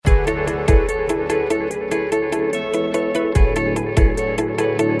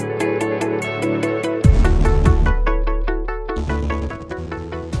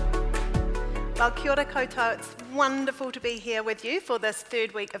koutou. It's wonderful to be here with you for this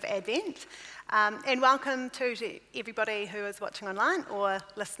third week of Advent. And welcome to everybody who is watching online or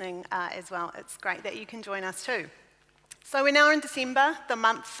listening as well. It's great that you can join us too. So we're now in December, the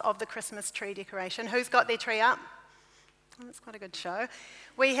month of the Christmas tree decoration. Who's got their tree up? Oh, that's quite a good show.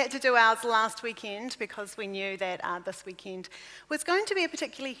 We had to do ours last weekend because we knew that this weekend was going to be a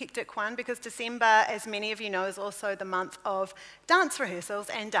particularly hectic one because December, as many of you know, is also the month of dance rehearsals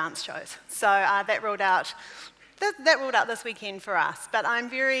and dance shows. So that ruled out this weekend for us. But I'm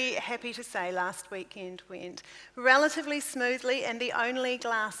very happy to say last weekend went relatively smoothly, and the only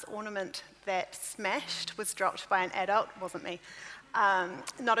glass ornament that smashed was dropped by an adult. It wasn't me,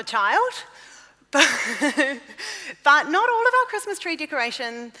 not a child. But not all of our Christmas tree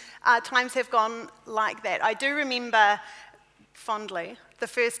decoration times have gone like that. I do remember fondly the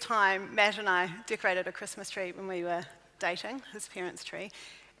first time Matt and I decorated a Christmas tree when we were dating, his parents' tree,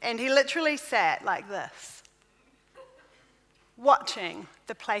 and he literally sat like this, watching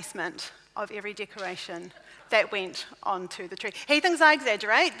the placement of every decoration that went onto the tree. He thinks I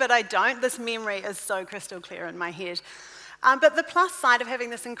exaggerate, but I don't. This memory is so crystal clear in my head. But the plus side of having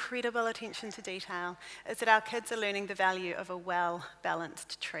this incredible attention to detail is that our kids are learning the value of a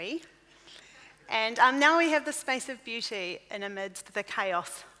well-balanced tree. And now we have the space of beauty in amidst the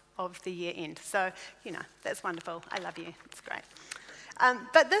chaos of the year end. So, you know, that's wonderful. I love you. It's great.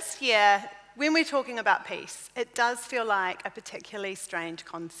 But this year, when we're talking about peace, it does feel like a particularly strange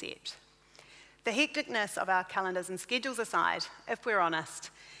concept. The hecticness of our calendars and schedules aside, if we're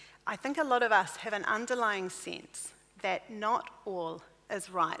honest, I think a lot of us have an underlying sense that not all is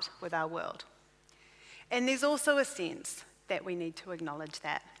right with our world. And there's also a sense that we need to acknowledge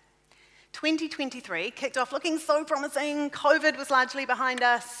that. 2023 kicked off looking so promising, COVID was largely behind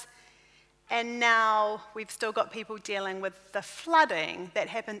us, and now we've still got people dealing with the flooding that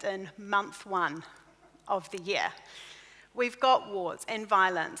happened in month one of the year. We've got wars and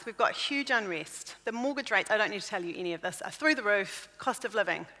violence, we've got huge unrest. The mortgage rates, I don't need to tell you any of this, are through the roof, cost of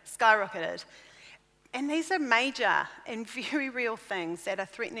living skyrocketed. And these are major and very real things that are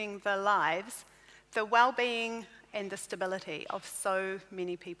threatening the lives, the well-being, and the stability of so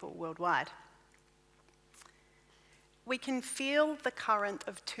many people worldwide. We can feel the current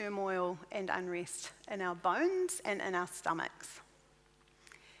of turmoil and unrest in our bones and in our stomachs.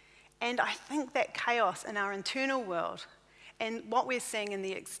 And I think that chaos in our internal world and what we're seeing in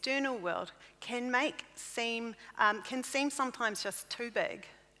the external world can seem sometimes just too big,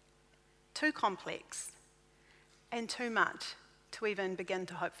 too complex, and too much to even begin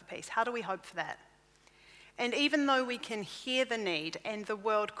to hope for peace. How do we hope for that? And even though we can hear the need and the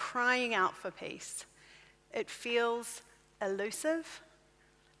world crying out for peace, it feels elusive,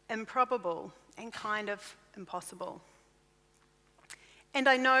 improbable, and kind of impossible. And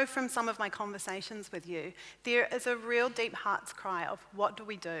I know from some of my conversations with you, there is a real deep heart's cry of what do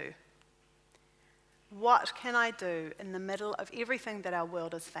we do? What can I do in the middle of everything that our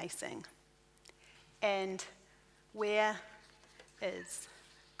world is facing? And where is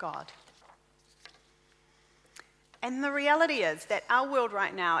God? And the reality is that our world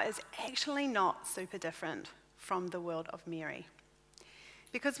right now is actually not super different from the world of Mary.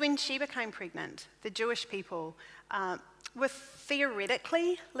 Because when she became pregnant, the Jewish people were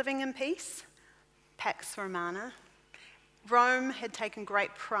theoretically living in peace, Pax Romana. Rome had taken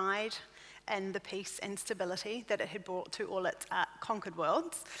great pride in the peace and stability that it had brought to all its conquered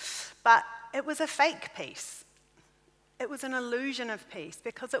worlds. But it was a fake peace. It was an illusion of peace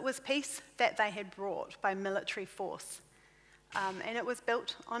because it was peace that they had brought by military force. And it was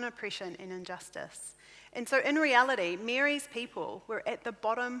built on oppression and injustice. And so in reality, Mary's people were at the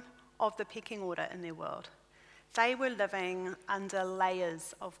bottom of the pecking order in their world. They were living under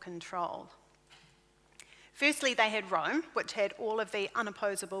layers of control. Firstly, they had Rome, which had all of the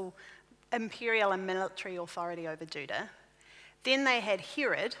unopposable imperial and military authority over Judah. Then they had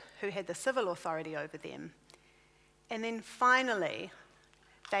Herod, who had the civil authority over them. And then finally,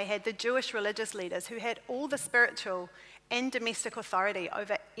 they had the Jewish religious leaders who had all the spiritual and domestic authority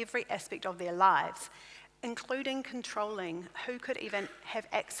over every aspect of their lives, including controlling who could even have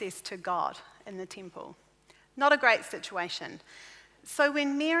access to God in the temple. Not a great situation. So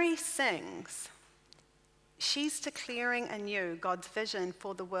when Mary sings, she's declaring anew God's vision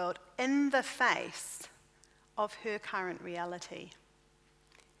for the world in the face of her current reality.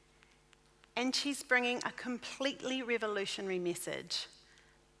 And she's bringing a completely revolutionary message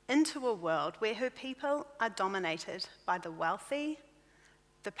into a world where her people are dominated by the wealthy,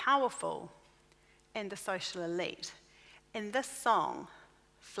 the powerful, and the social elite. And this song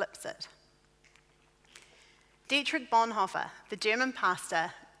flips it. Dietrich Bonhoeffer, the German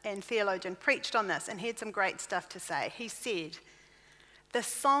pastor, and theologian, preached on this and he had some great stuff to say. He said, "The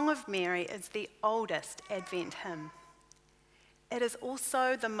Song of Mary is the oldest Advent hymn. It is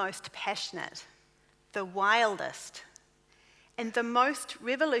also the most passionate, the wildest, and the most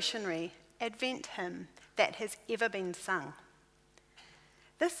revolutionary Advent hymn that has ever been sung.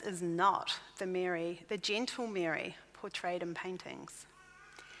 This is not the gentle Mary portrayed in paintings.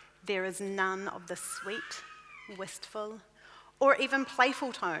 There is none of the sweet, wistful, or even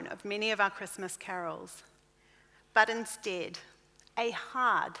playful tone of many of our Christmas carols, but instead a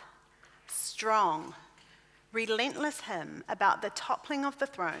hard, strong, relentless hymn about the toppling of the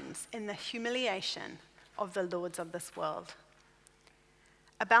thrones and the humiliation of the lords of this world,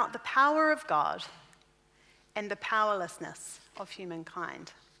 about the power of God and the powerlessness of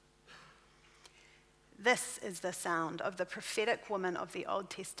humankind. This is the sound of the prophetic women of the Old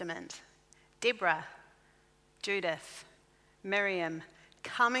Testament, Deborah, Judith, Miriam,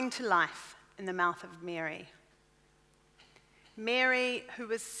 coming to life in the mouth of Mary. Mary, who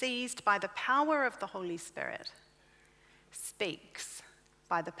was seized by the power of the Holy Spirit, speaks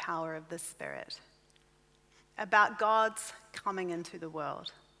by the power of the Spirit about God's coming into the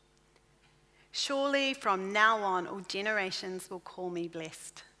world. Surely from now on all generations will call me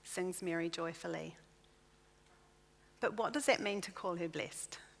blessed, sings Mary joyfully. But what does that mean to call her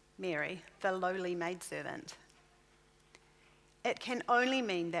blessed? Mary, the lowly maidservant. It can only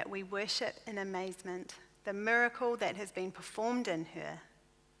mean that we worship in amazement the miracle that has been performed in her,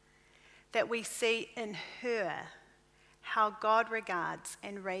 that we see in her how God regards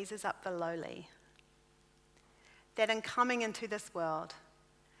and raises up the lowly, that in coming into this world,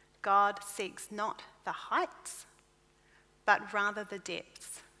 God seeks not the heights, but rather the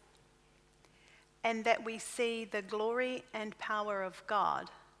depths, and that we see the glory and power of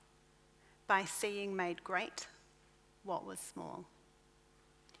God by seeing made great what was small.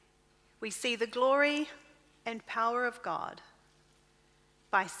 We see the glory and power of God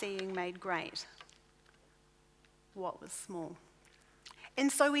by seeing made great what was small.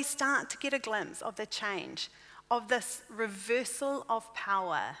 And so we start to get a glimpse of the change, of this reversal of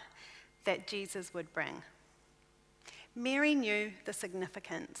power that Jesus would bring. Mary knew the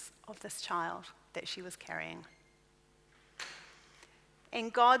significance of this child that she was carrying.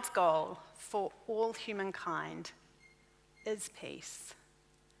 And God's goal for all humankind is peace.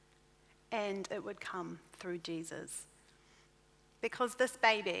 And it would come through Jesus. Because this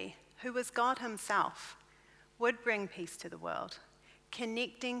baby, who was God himself, would bring peace to the world,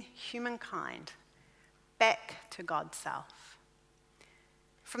 connecting humankind back to God's self.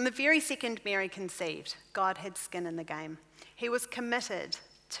 From the very second Mary conceived, God had skin in the game. He was committed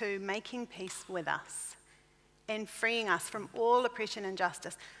to making peace with us and freeing us from all oppression and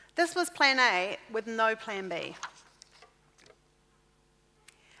injustice. This was plan A with no plan B.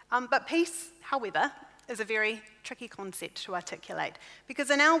 But peace, however, is a very tricky concept to articulate because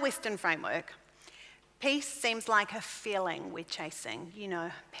in our Western framework, peace seems like a feeling we're chasing,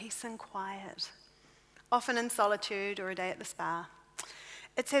 peace and quiet, often in solitude or a day at the spa.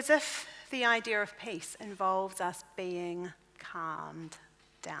 It's as if the idea of peace involves us being calmed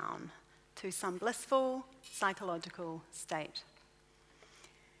down to some blissful psychological state.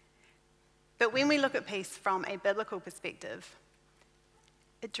 But when we look at peace from a biblical perspective,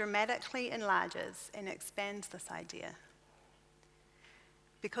 it dramatically enlarges and expands this idea.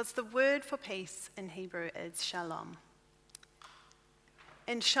 Because the word for peace in Hebrew is shalom.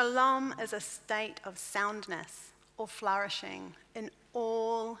 And shalom is a state of soundness or flourishing in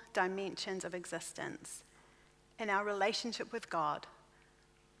all dimensions of existence, in our relationship with God,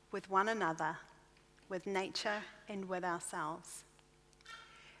 with one another, with nature, and with ourselves.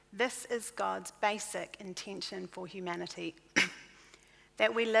 This is God's basic intention for humanity,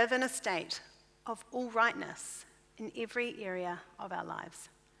 that we live in a state of all rightness in every area of our lives.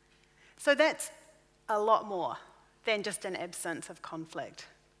 So that's a lot more than just an absence of conflict,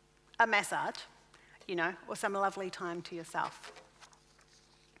 a massage, or some lovely time to yourself.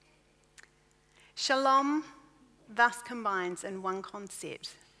 Shalom thus combines in one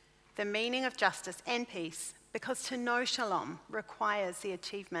concept the meaning of justice and peace, because to know shalom requires the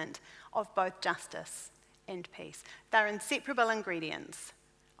achievement of both justice and peace. They're inseparable ingredients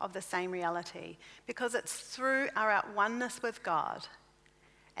of the same reality, because it's through our at-oneness with God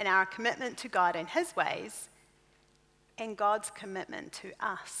and our commitment to God and his ways and God's commitment to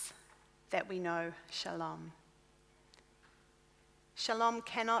us that we know shalom. Shalom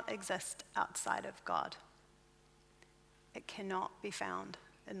cannot exist outside of God. It cannot be found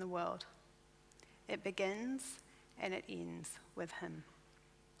in the world. It begins and it ends with him.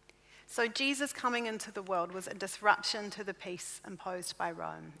 So Jesus coming into the world was a disruption to the peace imposed by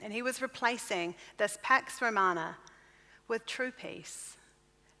Rome. And he was replacing this Pax Romana with true peace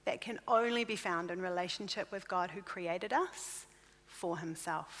that can only be found in relationship with God who created us for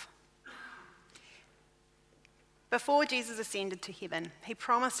himself. Before Jesus ascended to heaven, he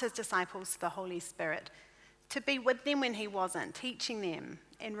promised his disciples the Holy Spirit to be with them when he wasn't, teaching them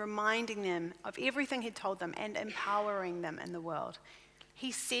and reminding them of everything he'd told them and empowering them in the world.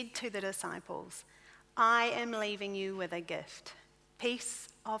 He said to the disciples, "I am leaving you with a gift, peace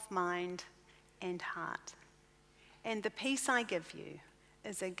of mind and heart. And the peace I give you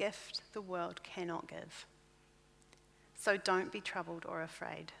is a gift the world cannot give. So don't be troubled or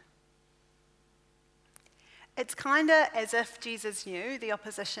afraid." It's kind of as if Jesus knew the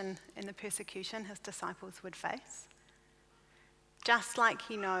opposition and the persecution his disciples would face. Just like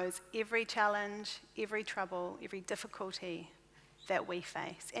he knows every challenge, every trouble, every difficulty that we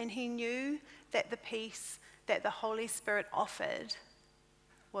face. And he knew that the peace that the Holy Spirit offered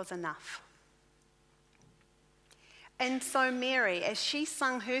was enough. And so Mary, as she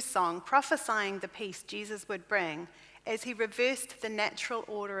sung her song, prophesying the peace Jesus would bring, as he reversed the natural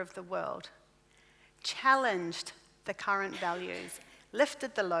order of the world, challenged the current values,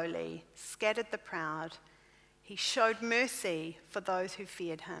 lifted the lowly, scattered the proud. He showed mercy for those who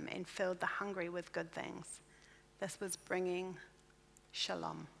feared him and filled the hungry with good things. This was bringing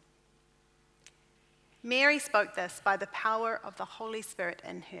shalom. Mary spoke this by the power of the Holy Spirit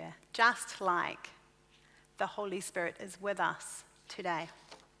in her, just like the Holy Spirit is with us today.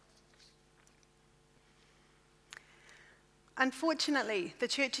 Unfortunately, the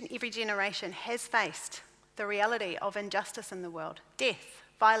church in every generation has faced the reality of injustice in the world, death,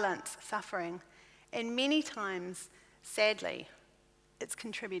 violence, suffering, and many times, sadly, it's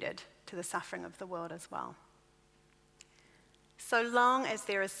contributed to the suffering of the world as well. So long as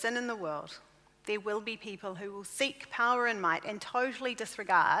there is sin in the world, there will be people who will seek power and might and totally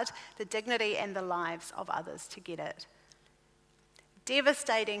disregard the dignity and the lives of others to get it.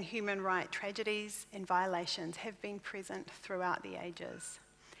 Devastating human rights tragedies and violations have been present throughout the ages.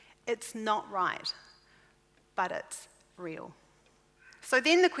 It's not right, but it's real. So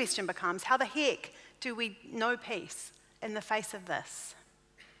then the question becomes, how the heck do we know peace in the face of this?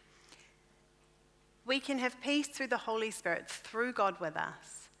 We can have peace through the Holy Spirit, through God with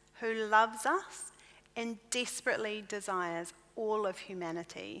us, who loves us and desperately desires all of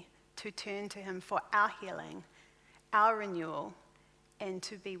humanity to turn to him for our healing, our renewal, and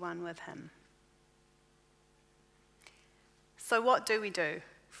to be one with him. So what do we do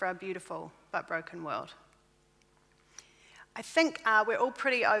for our beautiful but broken world? I think we're all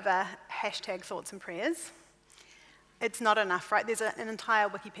pretty over #thoughts and prayers. It's not enough, right? There's an entire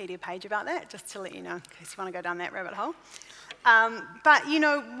Wikipedia page about that, just to let you know, in case you want to go down that rabbit hole. But you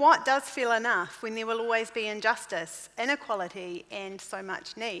know, what does feel enough when there will always be injustice, inequality, and so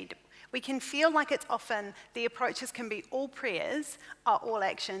much need? We can feel like it's often the approaches can be all prayers or all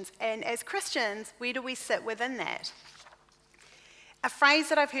actions, and as Christians, where do we sit within that? A phrase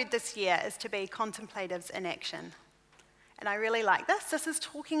that I've heard this year is to be contemplatives in action. And I really like this. This is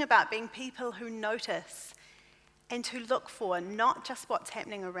talking about being people who notice and to look for not just what's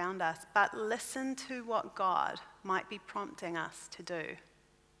happening around us, but listen to what God might be prompting us to do.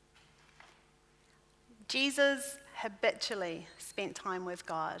 Jesus habitually spent time with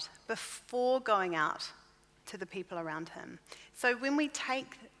God before going out to the people around him. So when we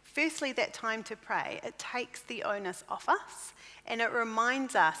take, firstly, that time to pray, it takes the onus off us, and it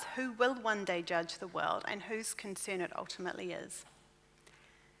reminds us who will one day judge the world and whose concern it ultimately is.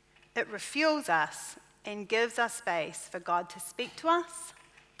 It refuels us and gives us space for God to speak to us,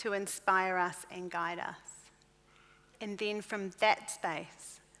 to inspire us and guide us. And then from that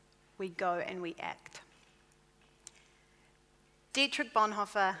space, we go and we act. Dietrich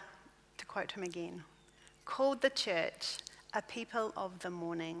Bonhoeffer, to quote him again, called the church a people of the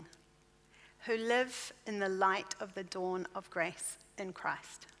morning who live in the light of the dawn of grace in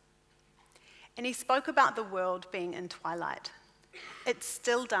Christ. And he spoke about the world being in twilight. It's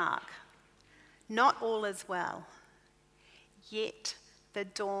still dark. Not all is well. Yet the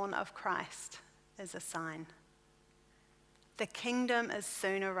dawn of Christ is a sign. The kingdom is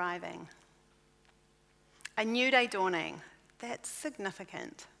soon arriving. A new day dawning. That's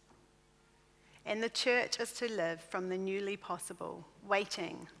significant. And the church is to live from the newly possible,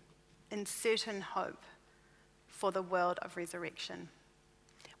 waiting in certain hope for the world of resurrection.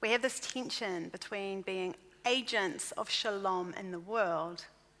 We have this tension between being agents of shalom in the world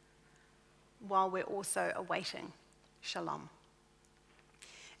while we're also awaiting shalom.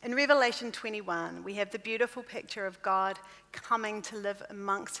 In Revelation 21, we have the beautiful picture of God coming to live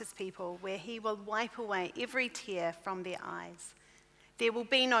amongst his people, where he will wipe away every tear from their eyes. There will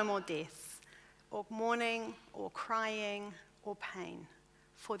be no more death, or mourning, or crying, or pain,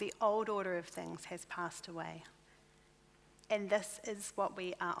 for the old order of things has passed away. And this is what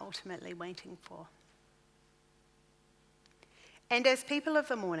we are ultimately waiting for. And as people of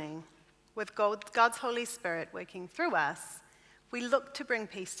the morning, with God's Holy Spirit working through us, we look to bring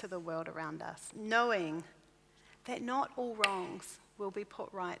peace to the world around us, knowing that not all wrongs will be put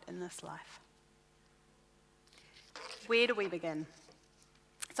right in this life. Where do we begin?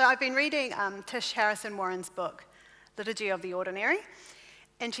 So I've been reading Tish Harrison Warren's book, Liturgy of the Ordinary,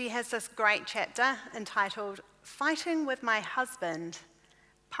 and she has this great chapter entitled Fighting with My Husband,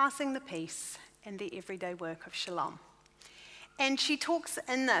 Passing the Peace and the Everyday Work of Shalom. And she talks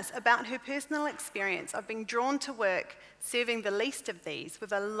in this about her personal experience of being drawn to work serving the least of these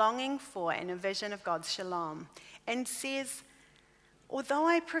with a longing for and a vision of God's shalom. And says, although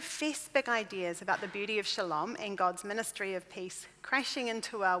I profess big ideas about the beauty of shalom and God's ministry of peace crashing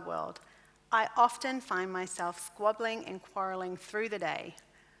into our world, I often find myself squabbling and quarreling through the day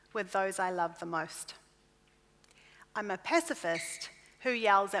with those I love the most. I'm a pacifist who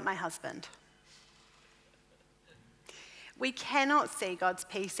yells at my husband. We cannot see God's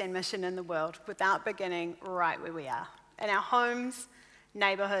peace and mission in the world without beginning right where we are, in our homes,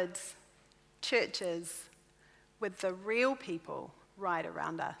 neighborhoods, churches, with the real people right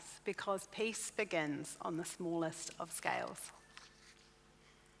around us, because peace begins on the smallest of scales.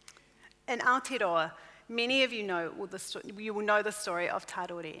 In Aotearoa, many of you will know the story of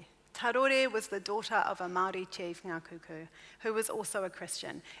Tarore. Tarore was the daughter of a Māori chief, Ngā Kuku, who was also a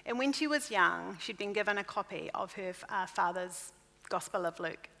Christian. And when she was young, she'd been given a copy of her father's Gospel of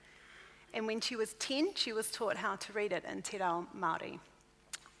Luke. And when she was 10, she was taught how to read it in Te Reo Māori.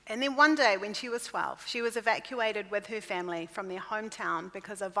 And then one day, when she was 12, she was evacuated with her family from their hometown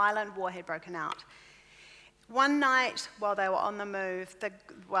because a violent war had broken out. One night, while they were on the move,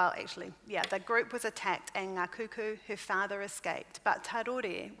 the group was attacked and Ngā Kuku, her father, escaped. But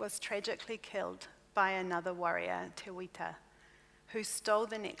Tarore was tragically killed by another warrior, Te Whiti, who stole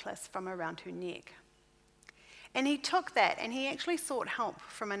the necklace from around her neck. And he took that and he actually sought help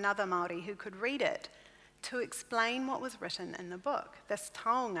from another Māori who could read it to explain what was written in the book, this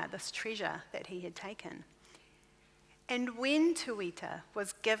taonga, this treasure that he had taken. And when Te Whiti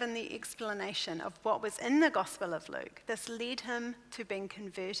was given the explanation of what was in the Gospel of Luke, this led him to being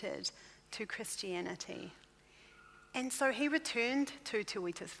converted to Christianity. And so he returned to Te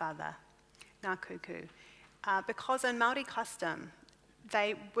Whiti's father, Ngā Kuku, because in Māori custom,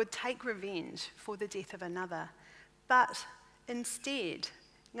 they would take revenge for the death of another. But instead,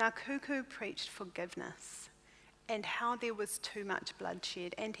 Ngā Kuku preached forgiveness and how there was too much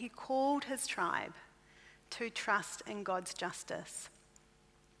bloodshed, and he called his tribe to trust in God's justice.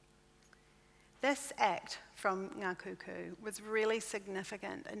 This act from Ngā Kuku was really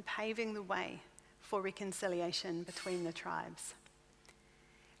significant in paving the way for reconciliation between the tribes.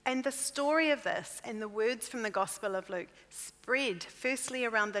 And the story of this and the words from the Gospel of Luke spread firstly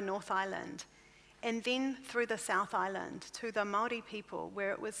around the North Island and then through the South Island to the Māori people,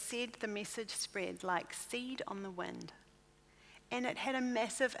 where it was said the message spread like seed on the wind. And it had a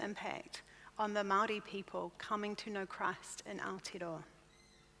massive impact on the Māori people coming to know Christ in Aotearoa.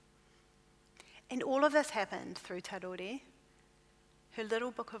 And all of this happened through Tarore, her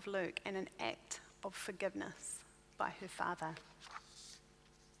little book of Luke, and an act of forgiveness by her father.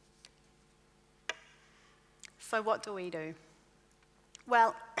 So what do we do?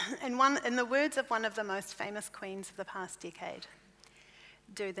 Well, in the words of one of the most famous queens of the past decade,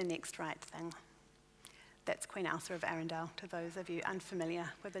 do the next right thing. That's Queen Alyssa of Arundel, to those of you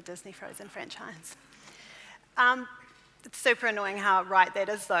unfamiliar with the Disney Frozen franchise. It's super annoying how right that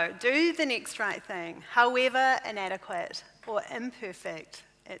is, though. Do the next right thing, however inadequate or imperfect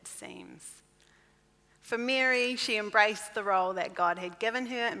it seems. For Mary, she embraced the role that God had given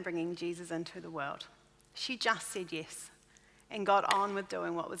her in bringing Jesus into the world. She just said yes and got on with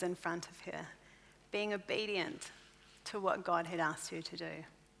doing what was in front of her, being obedient to what God had asked her to do.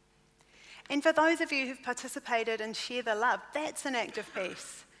 And for those of you who've participated and share the love, that's an act of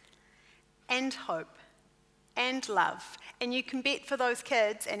peace and hope and love. And you can bet for those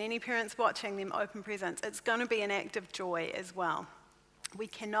kids and any parents watching them open presents, it's going to be an act of joy as well. We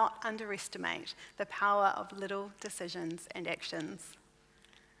cannot underestimate the power of little decisions and actions.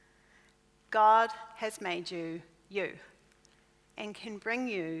 God has made you, and can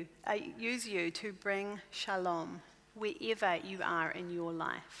use you to bring shalom wherever you are in your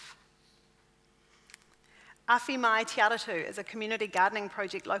life. Awhi Mai Te Aratu is a community gardening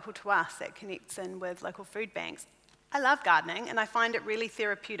project local to us that connects in with local food banks. I love gardening and I find it really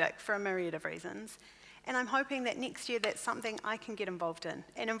therapeutic for a myriad of reasons. And I'm hoping that next year that's something I can get involved in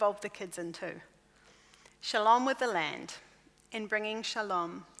and involve the kids in too. Shalom with the land and bringing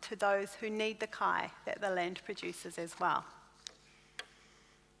shalom to those who need the kai that the land produces as well.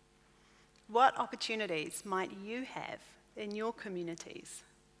 What opportunities might you have in your communities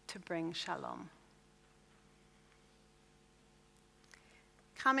to bring shalom?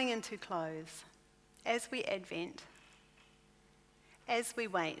 Coming into close, as we Advent, as we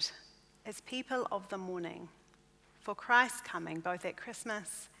wait, as people of the morning, for Christ's coming, both at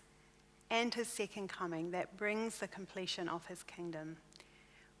Christmas and his second coming, that brings the completion of his kingdom,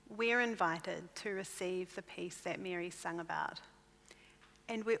 we're invited to receive the peace that Mary sung about.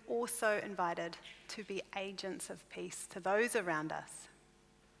 And we're also invited to be agents of peace to those around us,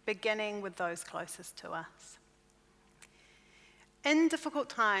 beginning with those closest to us. In difficult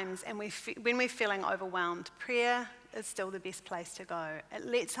times and when we're feeling overwhelmed, prayer is still the best place to go. It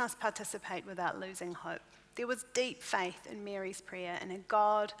lets us participate without losing hope. There was deep faith in Mary's prayer in a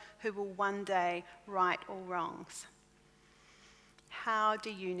God who will one day right all wrongs. How do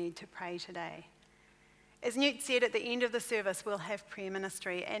you need to pray today? As Newt said, at the end of the service, we'll have prayer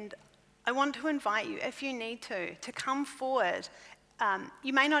ministry, and I want to invite you, if you need to come forward.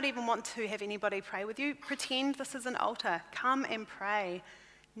 You may not even want to have anybody pray with you. Pretend this is an altar. Come and pray.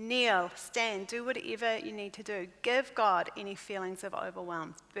 Kneel, stand, do whatever you need to do. Give God any feelings of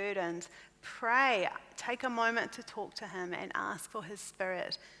overwhelm, burdens. Pray. Take a moment to talk to him and ask for his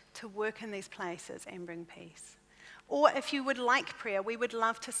Spirit to work in these places and bring peace. Or if you would like prayer, we would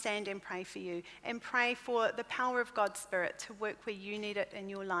love to stand and pray for you and pray for the power of God's Spirit to work where you need it in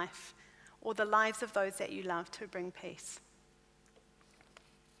your life or the lives of those that you love to bring peace.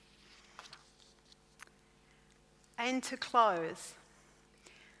 And to close,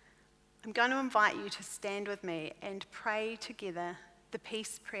 I'm going to invite you to stand with me and pray together the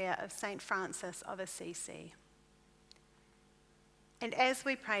peace prayer of St. Francis of Assisi. And as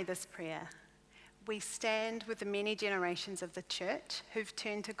we pray this prayer, we stand with the many generations of the church who've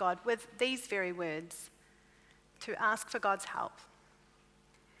turned to God with these very words to ask for God's help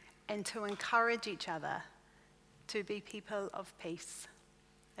and to encourage each other to be people of peace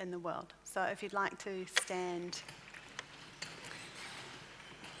in the world. So if you'd like to stand,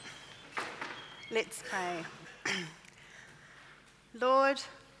 let's pray. Lord,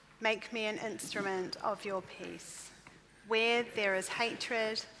 make me an instrument of your peace. Where there is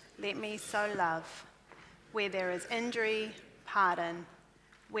hatred, let me sow love. Where there is injury, pardon.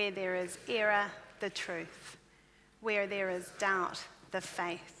 Where there is error, the truth. Where there is doubt, the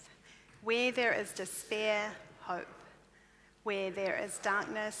faith. Where there is despair, hope. Where there is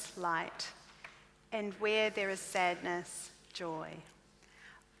darkness, light. And where there is sadness, joy.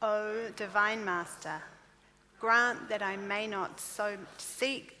 O divine Master, grant that I may not so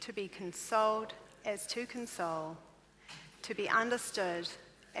seek to be consoled as to console, to be understood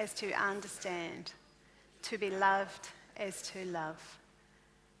as to understand, to be loved as to love.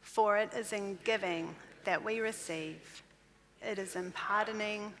 For it is in giving that we receive, it is in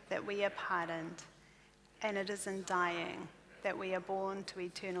pardoning that we are pardoned, and it is in dying that we are born to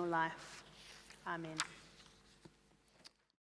eternal life. Amen.